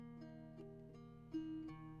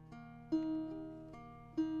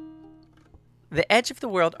The Edge of the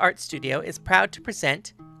World Art Studio is proud to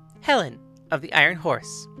present Helen of the Iron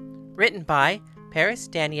Horse, written by Paris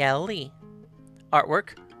Danielle Lee.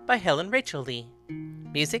 Artwork by Helen Rachel Lee.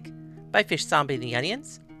 Music by Fish Zombie and the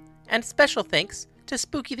Onions. And special thanks to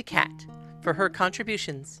Spooky the Cat for her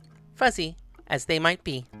contributions, fuzzy as they might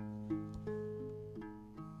be.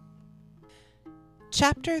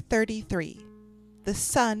 Chapter 33. The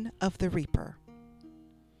Son of the Reaper.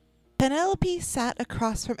 Penelope sat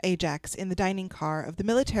across from Ajax in the dining car of the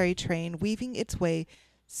military train weaving its way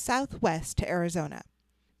southwest to Arizona.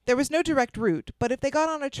 There was no direct route, but if they got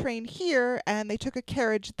on a train here and they took a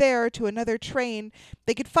carriage there to another train,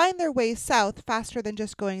 they could find their way south faster than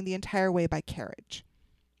just going the entire way by carriage.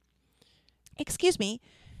 "Excuse me,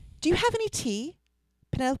 do you have any tea?"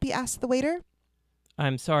 Penelope asked the waiter.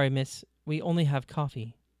 "I'm sorry, miss. We only have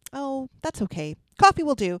coffee." "Oh, that's okay. Coffee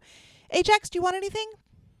will do. Ajax, do you want anything?"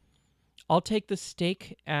 "I'll take the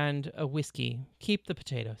steak and a whiskey. Keep the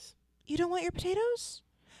potatoes." "You don't want your potatoes?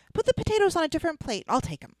 Put the potatoes on a different plate. I'll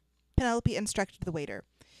take 'em," Penelope instructed the waiter.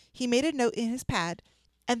 He made a note in his pad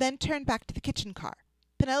and then turned back to the kitchen car.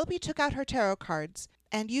 Penelope took out her tarot cards,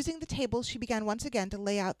 and using the table, she began once again to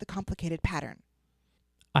lay out the complicated pattern.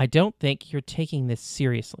 "I don't think you're taking this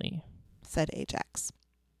seriously," said Ajax.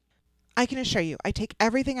 "I can assure you, I take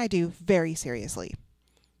everything I do very seriously."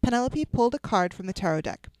 Penelope pulled a card from the tarot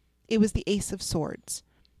deck. It was the Ace of Swords.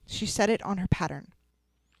 She set it on her pattern.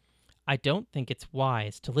 "I don't think it's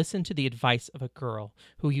wise to listen to the advice of a girl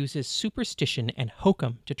who uses superstition and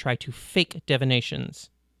hokum to try to fake divinations."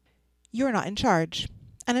 "You're not in charge.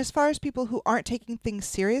 And as far as people who aren't taking things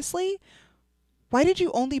seriously, why did you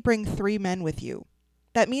only bring 3 men with you?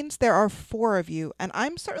 That means there are 4 of you, and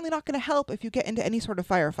I'm certainly not going to help if you get into any sort of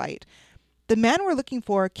firefight. The man we're looking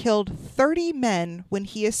for killed 30 men when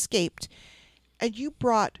he escaped, and you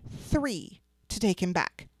brought 3 to take him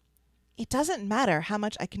back. It doesn't matter how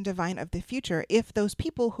much I can divine of the future if those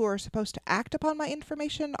people who are supposed to act upon my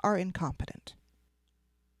information are incompetent."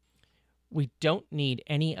 "We don't need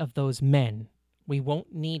any of those men. We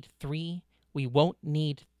won't need 3. We won't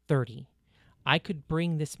need 30. I could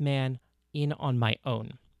bring this man in on my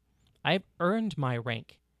own. I've earned my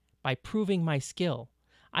rank by proving my skill.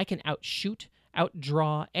 I can outshoot,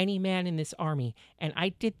 outdraw any man in this army, and I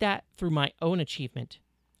did that through my own achievement.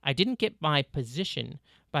 I didn't get my position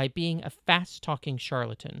by being a fast-talking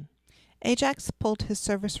charlatan." Ajax pulled his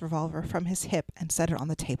service revolver from his hip and set it on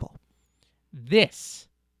the table. "This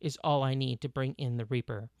is all I need to bring in the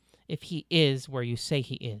Reaper, if he is where you say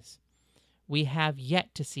he is. We have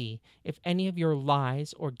yet to see if any of your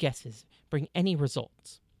lies or guesses bring any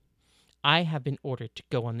results. I have been ordered to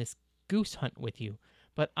go on this goose hunt with you,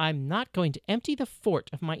 but I'm not going to empty the fort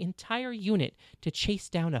of my entire unit to chase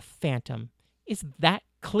down a phantom. Is that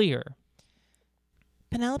clear?"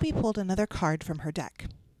 Penelope pulled another card from her deck.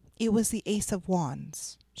 It was the Ace of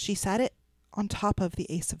Wands. She sat it on top of the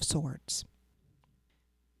Ace of Swords.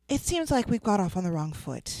 "It seems like we've got off on the wrong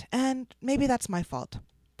foot, and maybe that's my fault.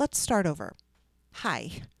 Let's start over.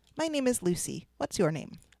 Hi, my name is Lucy. What's your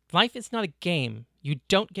name?" "Life is not a game. You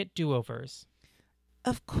don't get do-overs."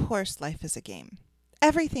 "Of course life is a game.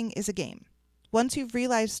 Everything is a game. Once you've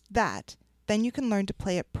realized that, then you can learn to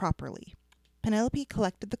play it properly." Penelope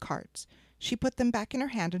collected the cards. She put them back in her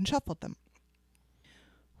hand and shuffled them.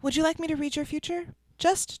 "Would you like me to read your future?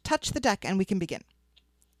 Just touch the deck and we can begin."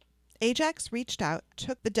 Ajax reached out,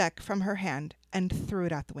 took the deck from her hand, and threw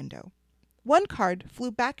it out the window. One card flew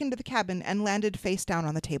back into the cabin and landed face down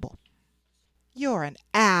on the table. "You're an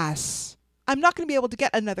ass. I'm not going to be able to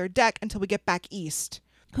get another deck until we get back east.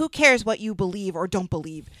 Who cares what you believe or don't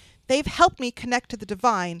believe? They've helped me connect to the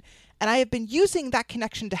divine, and I have been using that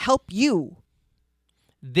connection to help you."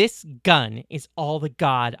 "This gun is all the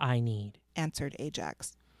god I need," answered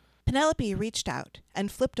Ajax. Penelope reached out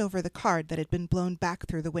and flipped over the card that had been blown back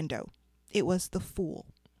through the window. It was the Fool.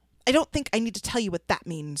 "I don't think I need to tell you what that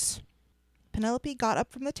means." Penelope got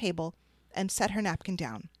up from the table and set her napkin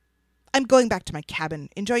down. "I'm going back to my cabin.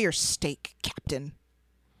 Enjoy your steak, Captain."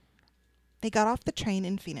 They got off the train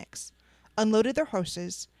in Phoenix, unloaded their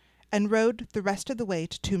horses, and rode the rest of the way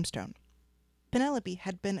to Tombstone. Penelope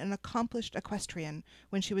had been an accomplished equestrian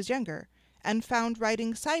when she was younger, and found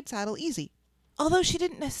riding side saddle easy, although she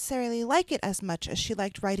didn't necessarily like it as much as she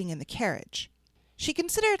liked riding in the carriage. She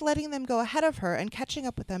considered letting them go ahead of her and catching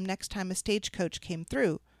up with them next time a stagecoach came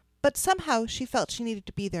through, but somehow she felt she needed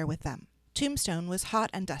to be there with them. Tombstone was hot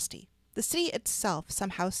and dusty. The city itself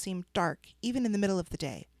somehow seemed dark, even in the middle of the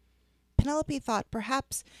day. Penelope thought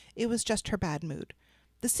perhaps it was just her bad mood.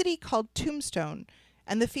 The city called Tombstone,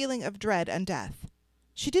 and the feeling of dread and death.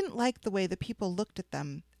 She didn't like the way the people looked at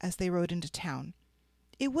them as they rode into town.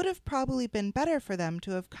 It would have probably been better for them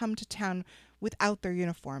to have come to town without their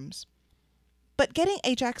uniforms. But getting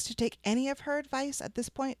Ajax to take any of her advice at this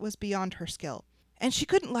point was beyond her skill, and she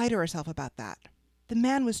couldn't lie to herself about that. The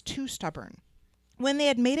man was too stubborn. When they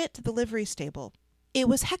had made it to the livery stable, it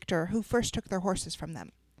was Hector who first took their horses from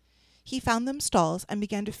them. He found them stalls and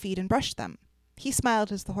began to feed and brush them. He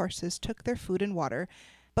smiled as the horses took their food and water,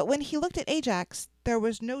 but when he looked at Ajax, there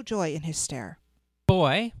was no joy in his stare.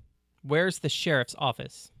 Boy, where's the sheriff's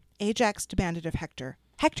office? Ajax demanded of Hector.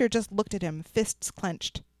 Hector just looked at him, fists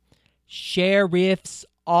clenched. Sheriff's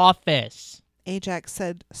office. Ajax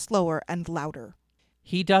said slower and louder.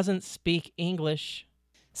 He doesn't speak English,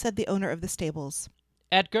 said the owner of the stables.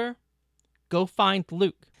 Edgar, go find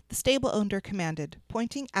Luke. The stable owner commanded,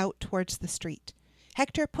 pointing out towards the street.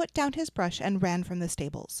 Hector put down his brush and ran from the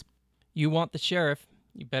stables. You want the sheriff.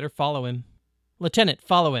 You better follow him. Lieutenant,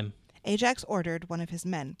 follow him. Ajax ordered one of his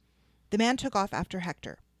men. The man took off after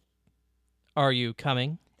Hector. Are you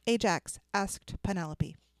coming? Ajax asked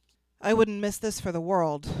Penelope. I wouldn't miss this for the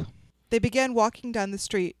world. They began walking down the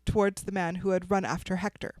street towards the man who had run after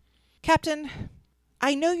Hector. Captain,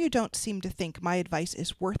 I know you don't seem to think my advice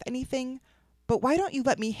is worth anything, but why don't you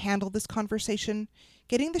let me handle this conversation?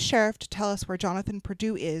 Getting the sheriff to tell us where Jonathan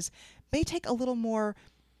Perdue is may take a little more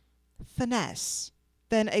finesse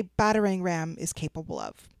than a battering ram is capable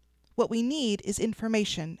of. What we need is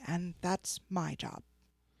information, and that's my job.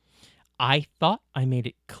 I thought I made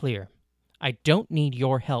it clear. I don't need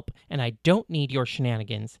your help, and I don't need your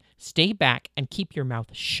shenanigans. Stay back and keep your mouth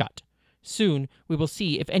shut. Soon we will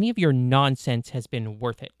see if any of your nonsense has been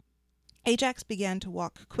worth it. Ajax began to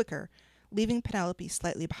walk quicker, leaving Penelope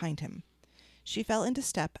slightly behind him. She fell into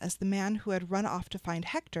step as the man who had run off to find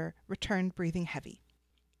Hector returned breathing heavy.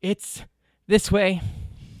 It's this way.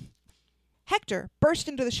 Hector burst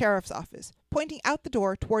into the sheriff's office, pointing out the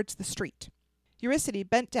door towards the street. Eurycide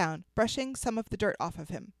bent down, brushing some of the dirt off of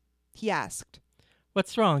him. He asked,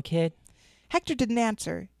 What's wrong, kid? Hector didn't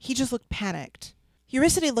answer. He just looked panicked.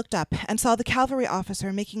 Eurycide looked up and saw the cavalry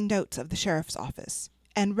officer making notes of the sheriff's office,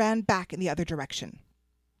 and ran back in the other direction.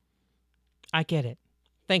 I get it.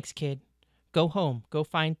 Thanks, kid. Go home, go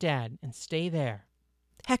find Dad, and stay there.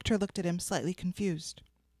 Hector looked at him, slightly confused.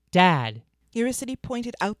 Dad! Eurycide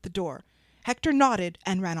pointed out the door. Hector nodded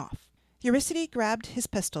and ran off. Eurycide grabbed his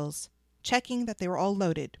pistols, checking that they were all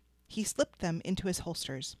loaded. He slipped them into his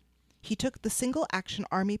holsters. He took the single-action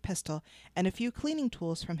army pistol and a few cleaning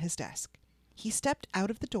tools from his desk. He stepped out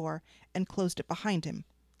of the door and closed it behind him,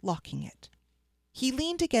 locking it. He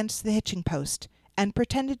leaned against the hitching post and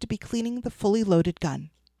pretended to be cleaning the fully loaded gun.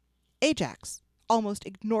 Ajax almost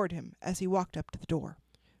ignored him as he walked up to the door.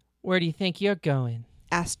 Where do you think you're going?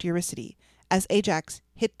 Asked Eurycide, as Ajax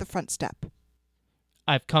hit the front step.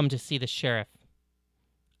 I've come to see the sheriff.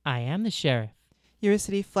 I am the sheriff.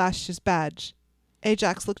 Eurycide flashed his badge.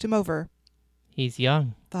 Ajax looked him over. He's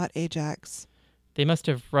young, thought Ajax. They must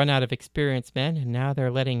have run out of experienced men, and now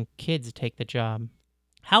they're letting kids take the job.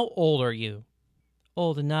 How old are you?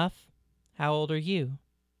 Old enough. How old are you?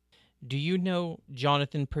 Do you know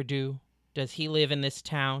Jonathan Perdue? Does he live in this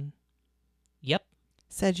town? Yep,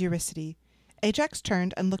 said Eurycide. Ajax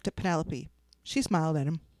turned and looked at Penelope. She smiled at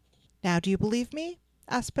him. Now do you believe me?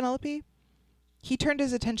 Asked Penelope. He turned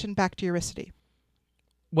his attention back to Eurycide.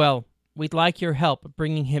 Well, we'd like your help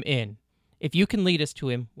bringing him in. If you can lead us to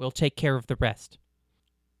him, we'll take care of the rest.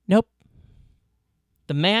 Nope.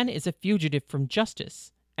 The man is a fugitive from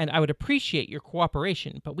justice, and I would appreciate your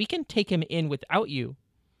cooperation, but we can take him in without you.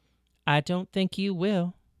 I don't think you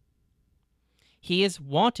will. He is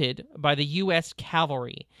wanted by the U.S.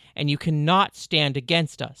 Cavalry, and you cannot stand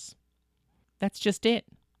against us. That's just it.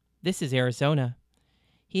 This is Arizona.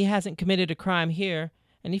 He hasn't committed a crime here,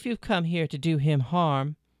 and if you've come here to do him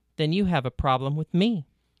harm, then you have a problem with me.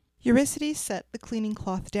 Eurycide set the cleaning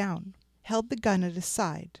cloth down, held the gun at his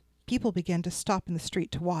side. People began to stop in the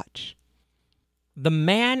street to watch. The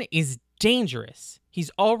man is dangerous.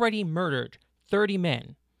 He's already murdered 30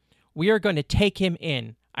 men. We are going to take him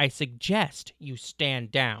in. I suggest you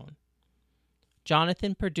stand down.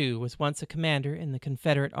 Jonathan Perdue was once a commander in the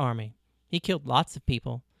Confederate Army. He killed lots of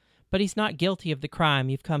people, but he's not guilty of the crime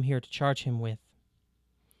you've come here to charge him with.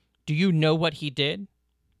 Do you know what he did?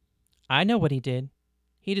 I know what he did.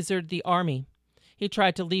 He deserted the army. He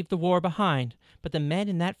tried to leave the war behind, but the men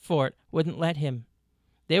in that fort wouldn't let him.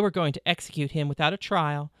 They were going to execute him without a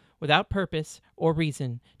trial, without purpose or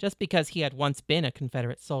reason, just because he had once been a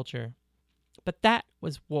Confederate soldier. But that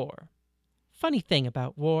was war. Funny thing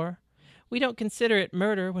about war. We don't consider it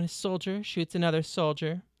murder when a soldier shoots another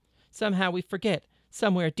soldier. Somehow we forget,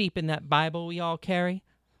 somewhere deep in that Bible we all carry,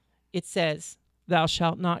 it says, "Thou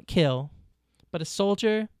shalt not kill." But a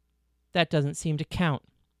soldier, that doesn't seem to count.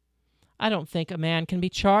 I don't think a man can be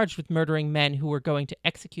charged with murdering men who were going to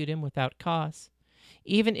execute him without cause,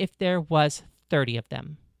 even if there was 30 of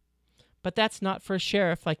them. But that's not for a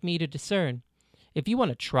sheriff like me to discern. If you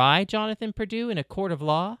want to try Jonathan Perdue in a court of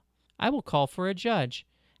law, I will call for a judge,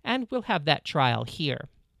 and we'll have that trial here.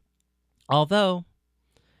 Although,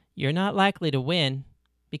 you're not likely to win,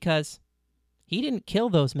 because he didn't kill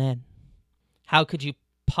those men. How could you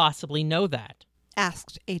possibly know that?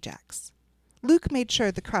 Asked Ajax. Luke made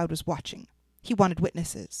sure the crowd was watching. He wanted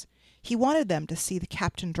witnesses. He wanted them to see the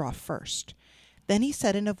captain draw first. Then he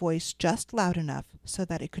said in a voice just loud enough so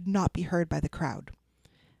that it could not be heard by the crowd.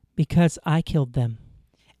 Because I killed them.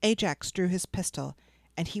 Ajax drew his pistol,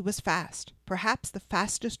 and he was fast, perhaps the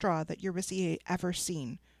fastest draw that Eurydice had ever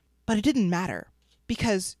seen. But it didn't matter,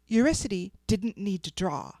 because Eurydice didn't need to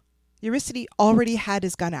draw. Eurydice already had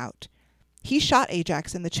his gun out. He shot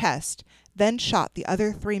Ajax in the chest, then shot the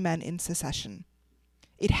other 3 men in succession.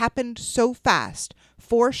 It happened so fast,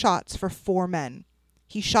 4 shots for 4 men.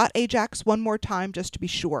 He shot Ajax one more time just to be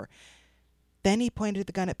sure. Then he pointed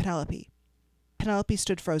the gun at Penelope. Penelope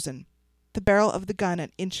stood frozen, the barrel of the gun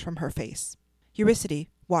an inch from her face. Eurydice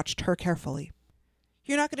watched her carefully.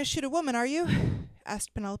 "You're not going to shoot a woman, are you?"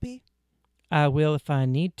 asked Penelope. I will if I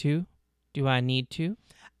need to. Do I need to?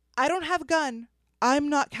 "I don't have a gun. I'm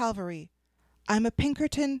not cavalry. I'm a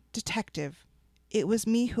Pinkerton detective. It was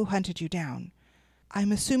me who hunted you down.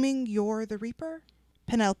 I'm assuming you're the Reaper?"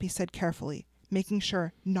 Penelope said carefully, making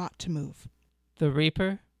sure not to move. The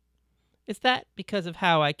Reaper? Is that because of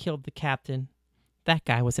how I killed the captain? That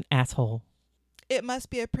guy was an asshole. "It must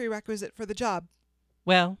be a prerequisite for the job."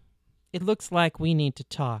 Well, it looks like we need to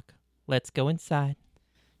talk. Let's go inside.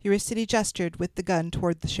 Eurydice gestured with the gun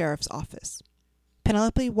toward the sheriff's office.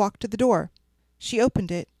 Penelope walked to the door. She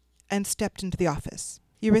opened it and stepped into the office.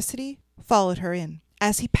 Eurydice followed her in.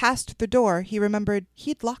 As he passed the door, he remembered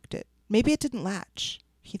he'd locked it. Maybe it didn't latch,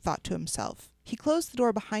 he thought to himself. He closed the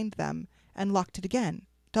door behind them and locked it again,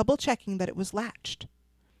 double-checking that it was latched.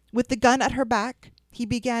 With the gun at her back, he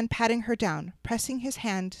began patting her down, pressing his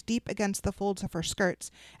hand deep against the folds of her skirts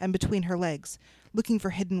and between her legs, looking for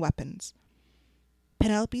hidden weapons.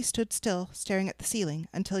 Penelope stood still, staring at the ceiling,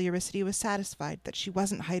 until Eurydice was satisfied that she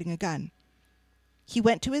wasn't hiding a gun. He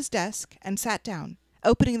went to his desk and sat down.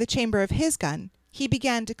 Opening the chamber of his gun, he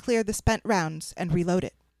began to clear the spent rounds and reload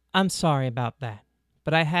it. I'm sorry about that,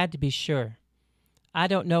 but I had to be sure. I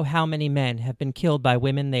don't know how many men have been killed by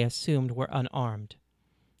women they assumed were unarmed.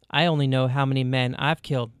 I only know how many men I've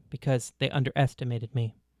killed because they underestimated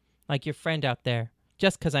me. Like your friend out there.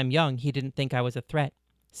 Just 'cause I'm young, he didn't think I was a threat.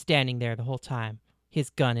 Standing there the whole time, his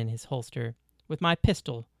gun in his holster, with my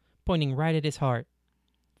pistol pointing right at his heart.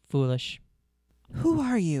 Foolish. "Who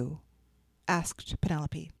are you?" asked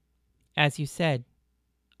Penelope. As you said,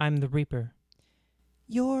 I'm the Reaper.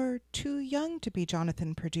 "You're too young to be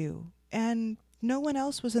Jonathan Perdue, and no one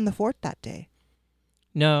else was in the fort that day."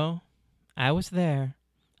 No, I was there.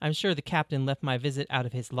 I'm sure the captain left my visit out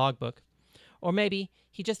of his logbook. Or maybe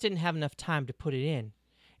he just didn't have enough time to put it in.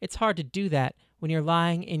 It's hard to do that when you're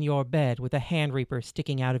lying in your bed with a hand reaper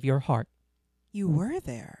sticking out of your heart. "You were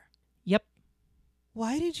there? Yep,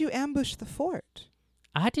 Why did you ambush the fort?"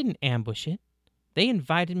 I didn't ambush it. They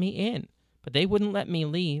invited me in, but they wouldn't let me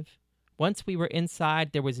leave. Once we were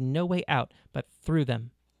inside, there was no way out but through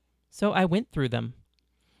them. So I went through them.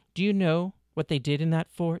 Do you know what they did in that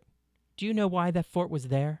fort? Do you know why that fort was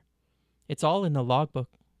there? It's all in the logbook.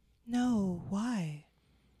 "No, why?"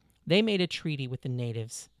 They made a treaty with the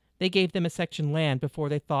natives. They gave them a section land before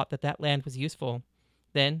they thought that that land was useful.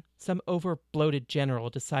 Then some over-bloated general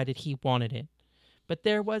decided he wanted it. But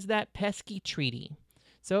there was that pesky treaty.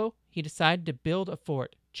 So he decided to build a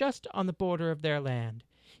fort just on the border of their land.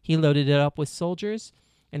 He loaded it up with soldiers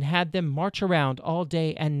and had them march around all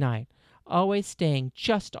day and night, always staying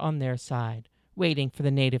just on their side, waiting for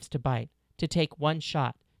the natives to bite, to take one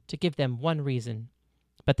shot, to give them one reason.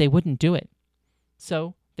 But they wouldn't do it.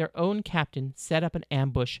 So their own captain set up an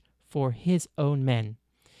ambush for his own men.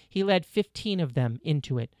 He led 15 of them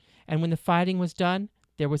into it, and when the fighting was done,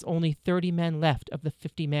 there was only 30 men left of the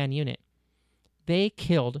 50-man unit. They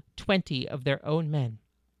killed 20 of their own men,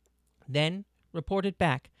 then reported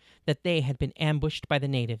back that they had been ambushed by the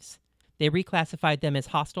natives. They reclassified them as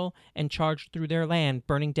hostile and charged through their land,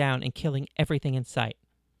 burning down and killing everything in sight.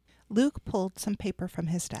 Luke pulled some paper from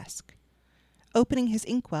his desk. Opening his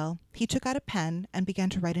inkwell, he took out a pen and began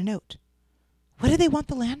to write a note. What did they want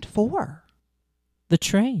the land for? The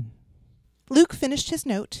train. Luke finished his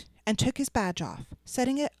note and took his badge off,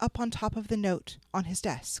 setting it up on top of the note on his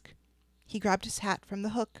desk. He grabbed his hat from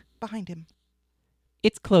the hook behind him.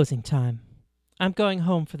 It's closing time. I'm going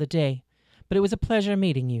home for the day, but it was a pleasure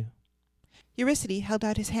meeting you. Eurycity held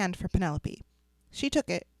out his hand for Penelope. She took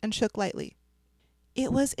it and shook lightly.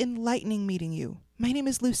 It was enlightening meeting you. My name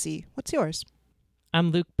is Lucy. What's yours? I'm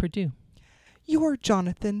Luke Perdue. You're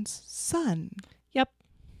Jonathan's son, Yep.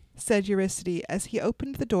 said Eurycity as he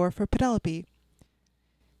opened the door for Penelope.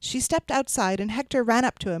 She stepped outside and Hector ran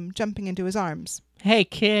up to him, jumping into his arms. Hey,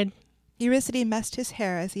 kid. Eurycity messed his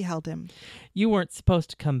hair as he held him. You weren't supposed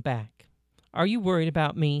to come back. Are you worried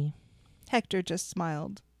about me? Hector just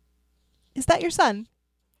smiled. Is that your son?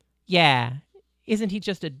 Yeah. Isn't he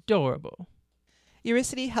just adorable?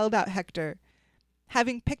 Eurycity held out Hector,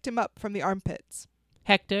 having picked him up from the armpits.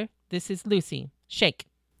 Hector, this is Lucy. Shake.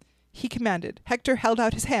 He commanded. Hector held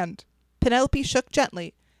out his hand. Penelope shook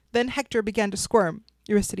gently. Then Hector began to squirm.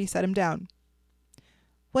 Eurycity set him down.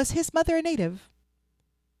 Was his mother a native?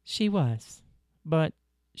 She was, but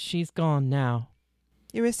she's gone now.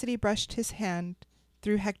 Eurycity brushed his hand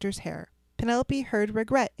through Hector's hair. Penelope heard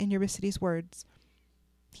regret in Eurycity's words.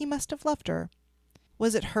 He must have loved her.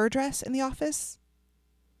 Was it her dress in the office?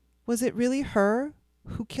 Was it really her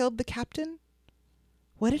who killed the captain?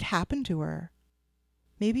 What had happened to her?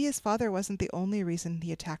 Maybe his father wasn't the only reason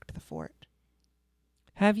he attacked the fort.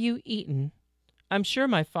 Have you eaten? I'm sure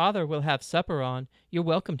my father will have supper on. You're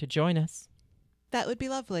welcome to join us. That would be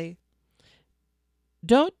lovely.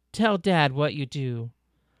 Don't tell Dad what you do.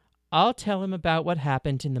 I'll tell him about what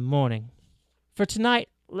happened in the morning. For tonight,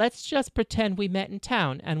 let's just pretend we met in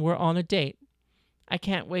town and we're on a date. I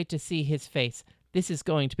can't wait to see his face. This is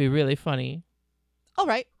going to be really funny. All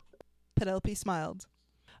right. Penelope smiled.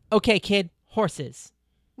 Okay, kid, horses.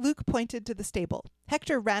 Luke pointed to the stable.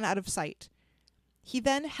 Hector ran out of sight. He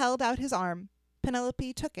then held out his arm.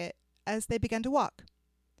 Penelope took it as they began to walk.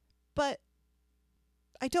 But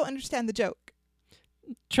I don't understand the joke.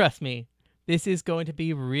 Trust me, this is going to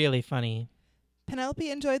be really funny. Penelope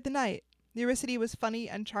enjoyed the night. Eurycity was funny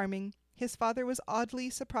and charming. His father was oddly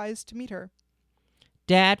surprised to meet her.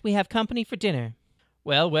 Dad, we have company for dinner.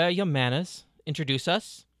 Well, where are your manners? Introduce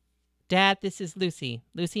us. Dad, this is Lucy.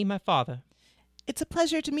 Lucy, my father. It's a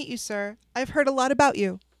pleasure to meet you, sir. I've heard a lot about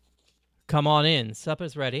you. Come on in.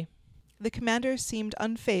 Supper's ready. The commander seemed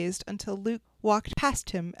unfazed until Luke walked past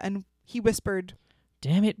him and he whispered,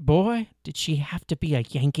 Damn it, boy. Did she have to be a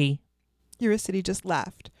Yankee? Eurycity just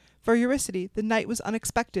laughed. For Eurycity, the night was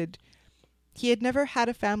unexpected. He had never had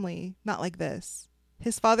a family, not like this.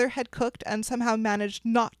 His father had cooked and somehow managed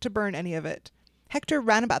not to burn any of it. Hector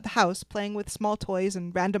ran about the house, playing with small toys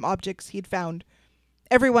and random objects he'd found.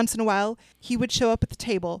 Every once in a while, he would show up at the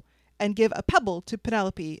table and give a pebble to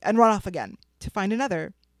Penelope and run off again to find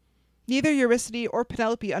another. Neither Eurycity or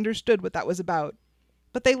Penelope understood what that was about,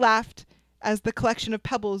 but they laughed as the collection of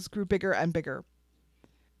pebbles grew bigger and bigger.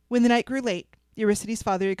 When the night grew late, Eurycity's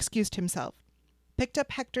father excused himself, picked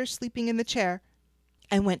up Hector sleeping in the chair,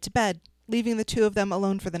 and went to bed, leaving the two of them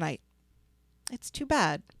alone for the night. It's too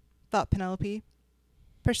bad, thought Penelope.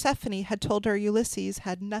 Persephone had told her Ulysses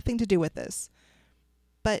had nothing to do with this.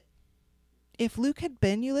 But if Luke had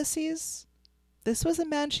been Ulysses, this was a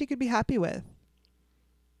man she could be happy with.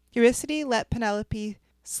 Eurycity let Penelope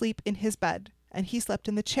sleep in his bed, and he slept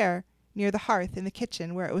in the chair near the hearth in the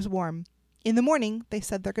kitchen where it was warm. In the morning, they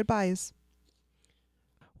said their goodbyes.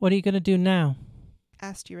 What are you going to do now?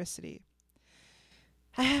 Asked Eurycity.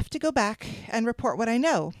 I have to go back and report what I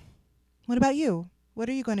know. What about you? What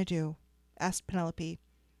are you going to do? Asked Penelope.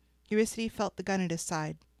 Eurycity felt the gun at his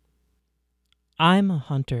side. I'm a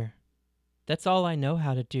hunter. That's all I know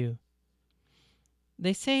how to do.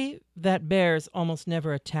 They say that bears almost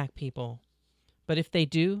never attack people, but if they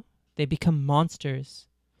do, they become monsters.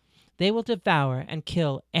 They will devour and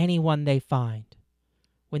kill anyone they find.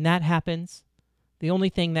 When that happens, the only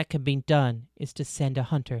thing that can be done is to send a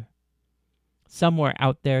hunter. Somewhere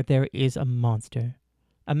out there is a monster,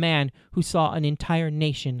 a man who saw an entire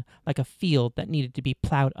nation like a field that needed to be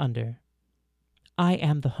plowed under. I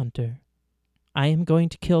am the hunter. I am going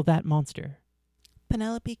to kill that monster.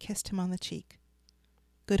 Penelope kissed him on the cheek.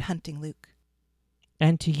 Good hunting, Luke.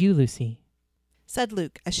 And to you, Lucy, said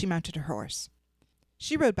Luke as she mounted her horse.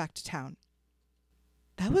 She rode back to town.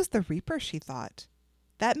 That was the Reaper, she thought.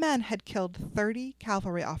 That man had killed 30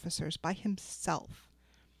 cavalry officers by himself.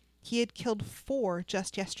 He had killed 4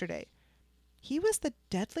 just yesterday. He was the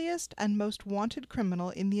deadliest and most wanted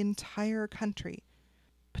criminal in the entire country.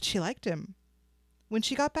 But she liked him. When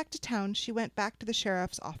she got back to town, she went back to the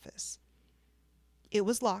sheriff's office. It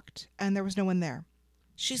was locked, and there was no one there.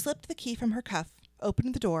 She slipped the key from her cuff,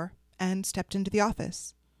 opened the door, and stepped into the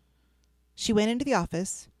office. She went into the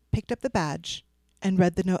office, picked up the badge, and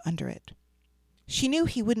read the note under it. She knew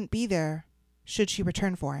he wouldn't be there should she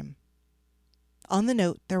return for him. On the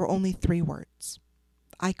note, there were only 3 words.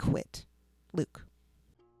 I quit. Luke.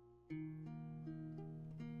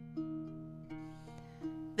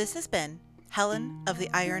 This has been Helen of the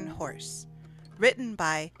Iron Horse, written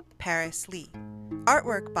by Paris Lee,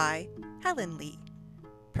 artwork by Helen Lee,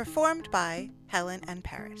 performed by Helen and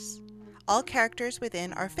Paris. All characters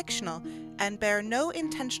within are fictional and bear no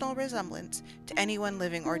intentional resemblance to anyone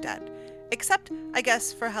living or dead, except, I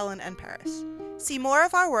guess, for Helen and Paris. See more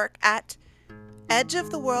of our work at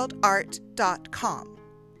edgeoftheworldart.com.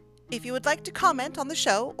 If you would like to comment on the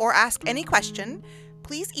show or ask any question,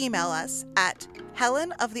 please email us at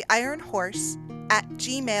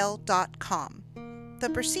helenoftheironhorse@gmail.com. The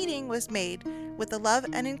proceeding was made with the love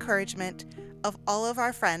and encouragement of all of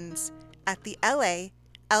our friends at the LA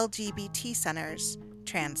LGBT Center's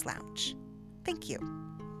Trans Lounge. Thank you.